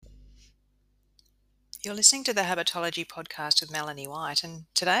You're listening to the Habitology podcast with Melanie White, and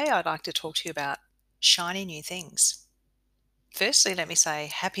today I'd like to talk to you about shiny new things. Firstly, let me say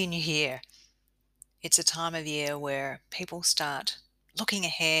Happy New Year. It's a time of year where people start looking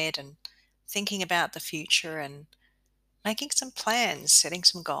ahead and thinking about the future and making some plans, setting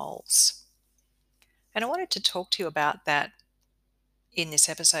some goals. And I wanted to talk to you about that in this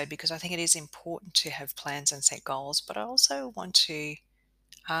episode because I think it is important to have plans and set goals, but I also want to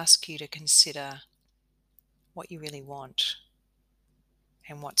ask you to consider what you really want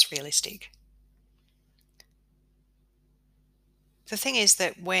and what's realistic. The thing is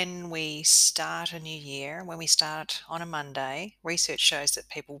that when we start a new year, when we start on a Monday, research shows that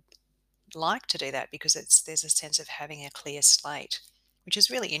people like to do that because there's a sense of having a clear slate, which is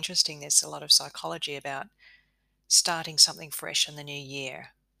really interesting. There's a lot of psychology about starting something fresh in the new year,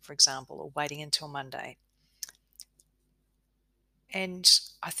 for example, or waiting until Monday. And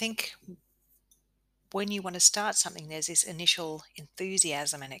I think when you want to start something, there's this initial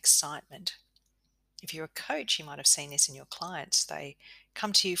enthusiasm and excitement. If you're a coach, you might have seen this in your clients. They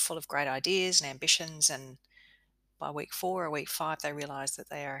come to you full of great ideas and ambitions, and by week 4 or week 5, they realize that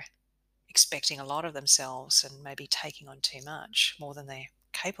they are expecting a lot of themselves and maybe taking on too much, more than they're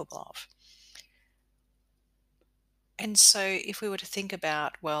capable of. And so, if we were to think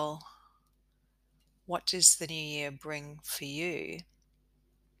about, well, what does the new year bring for you?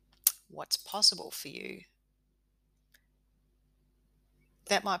 What's possible for you?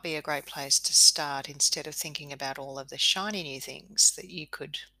 That might be a great place to start instead of thinking about all of the shiny new things that you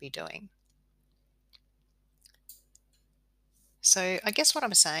could be doing. So, I guess what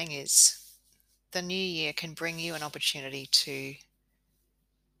I'm saying is the new year can bring you an opportunity to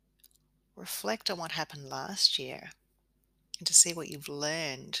reflect on what happened last year and to see what you've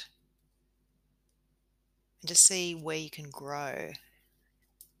learned and to see where you can grow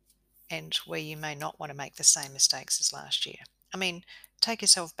and where you may not want to make the same mistakes as last year. I mean, take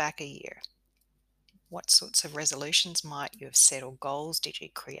yourself back a year. What sorts of resolutions might you have set or goals did you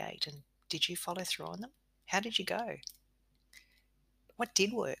create, and did you follow through on them? How did you go? What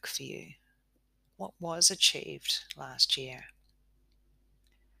did work for you? What was achieved last year?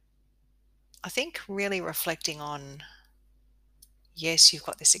 I think really reflecting on, yes, you've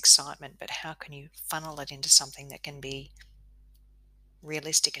got this excitement, but how can you funnel it into something that can be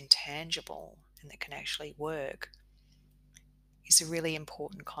realistic and tangible and that can actually work is a really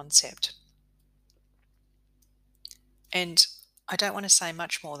important concept. And I don't want to say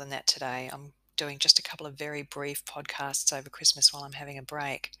much more than that today. I'm doing just a couple of very brief podcasts over Christmas while I'm having a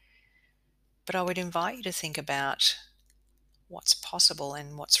break. But I would invite you to think about what's possible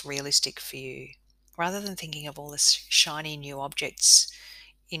and what's realistic for you, rather than thinking of all this shiny new objects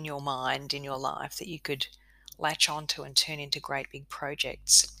in your mind, in your life that you could latch onto and turn into great big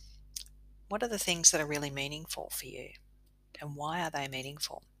projects. What are the things that are really meaningful for you, and why are they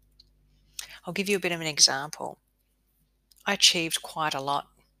meaningful? I'll give you a bit of an example. I achieved quite a lot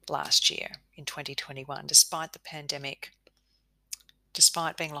last year in 2021, despite the pandemic,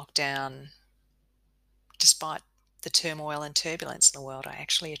 despite being locked down, despite the turmoil and turbulence in the world. I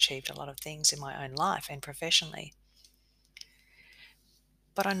actually achieved a lot of things in my own life and professionally.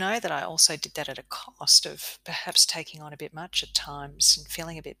 But I know that I also did that at a cost of perhaps taking on a bit much at times and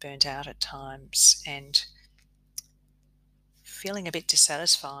feeling a bit burnt out at times and feeling a bit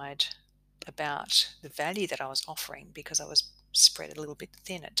dissatisfied about the value that I was offering because I was spread a little bit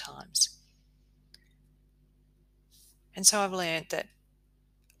thin at times. And so I've learned that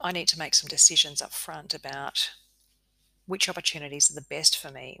I need to make some decisions up front about which opportunities are the best for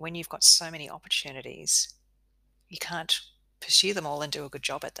me. When you've got so many opportunities, you can't pursue them all and do a good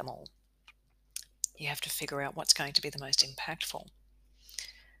job at them all. You have to figure out what's going to be the most impactful.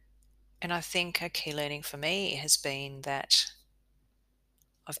 And I think a key learning for me has been that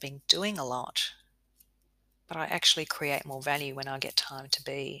I've been doing a lot, but I actually create more value when I get time to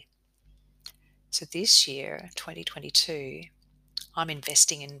be. So this year, 2022, I'm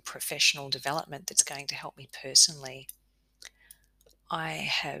investing in professional development that's going to help me personally. I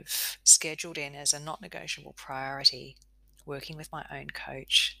have scheduled in as a not negotiable priority working with my own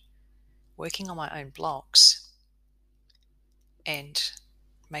coach, working on my own blocks, and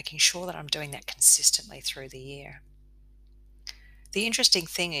making sure that I'm doing that consistently through the year. The interesting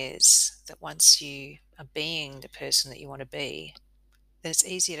thing is that once you are being the person that you want to be, then it's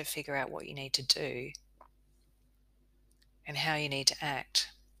easier to figure out what you need to do and how you need to act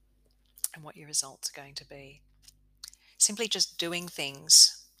and what your results are going to be. Simply just doing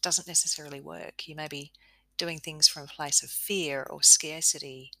things doesn't necessarily work. You may be doing things from a place of fear or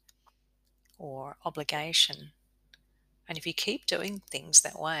scarcity or obligation. And if you keep doing things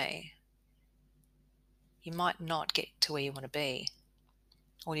that way, you might not get to where you want to be.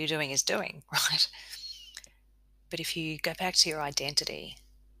 All you're doing is doing, right? But if you go back to your identity,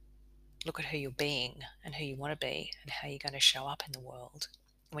 look at who you're being and who you want to be and how you're going to show up in the world,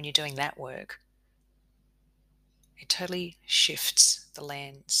 when you're doing that work, it totally shifts the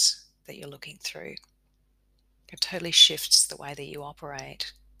lens that you're looking through. It totally shifts the way that you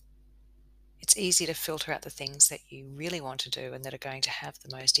operate. It's easy to filter out the things that you really want to do and that are going to have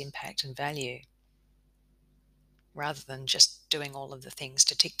the most impact and value, rather than just doing all of the things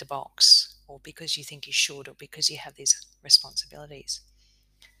to tick the box, or because you think you should, or because you have these responsibilities.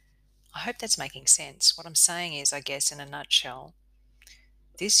 I hope that's making sense. What I'm saying is, I guess in a nutshell,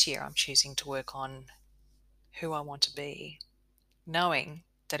 this year I'm choosing to work on who I want to be, knowing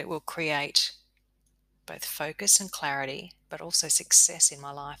that it will create both focus and clarity, but also success in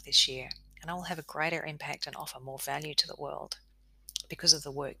my life this year. And I will have a greater impact and offer more value to the world because of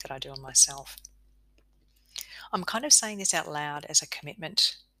the work that I do on myself. I'm kind of saying this out loud as a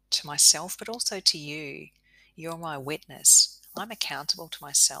commitment to myself, but also to you. You're my witness. I'm accountable to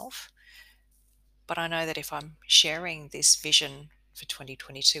myself, but I know that if I'm sharing this vision for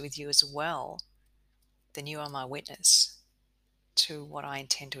 2022 with you as well, then you are my witness to what I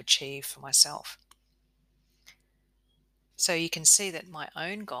intend to achieve for myself. So you can see that my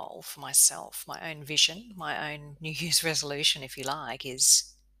own goal for myself, my own vision, my own New Year's resolution, if you like,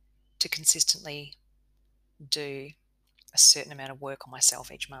 is to consistently do a certain amount of work on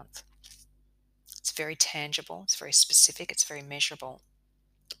myself each month. It's very tangible, it's very specific, it's very measurable,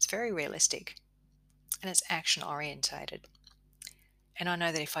 it's very realistic, and it's action orientated. And I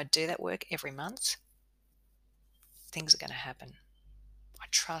know that if I do that work every month, things are going to happen. I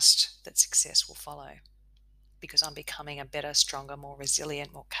trust that success will follow because I'm becoming a better, stronger, more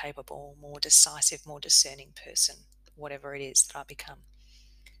resilient, more capable, more decisive, more discerning person, whatever it is that I become.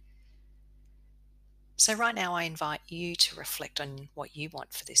 So right now I invite you to reflect on what you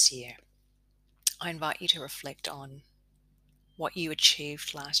want for this year. I invite you to reflect on what you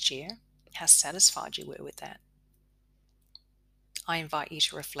achieved last year, how satisfied you were with that. I invite you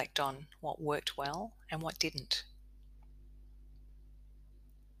to reflect on what worked well and what didn't.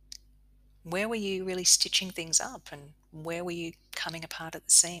 Where were you really stitching things up and where were you coming apart at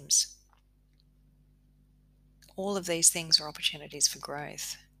the seams? All of these things are opportunities for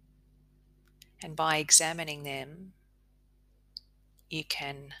growth. And by examining them, you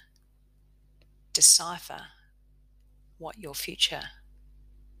can decipher what your future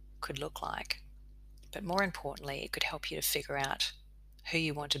could look like. But more importantly, it could help you to figure out who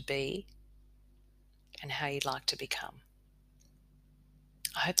you want to be and how you'd like to become.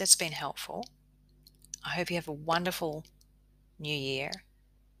 I hope that's been helpful. I hope you have a wonderful new year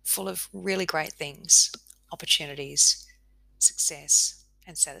full of really great things, opportunities, success,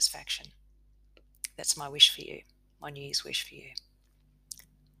 and satisfaction. That's my wish for you, my New Year's wish for you.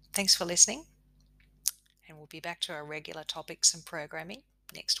 Thanks for listening, and we'll be back to our regular topics and programming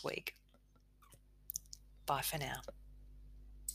next week. Bye for now.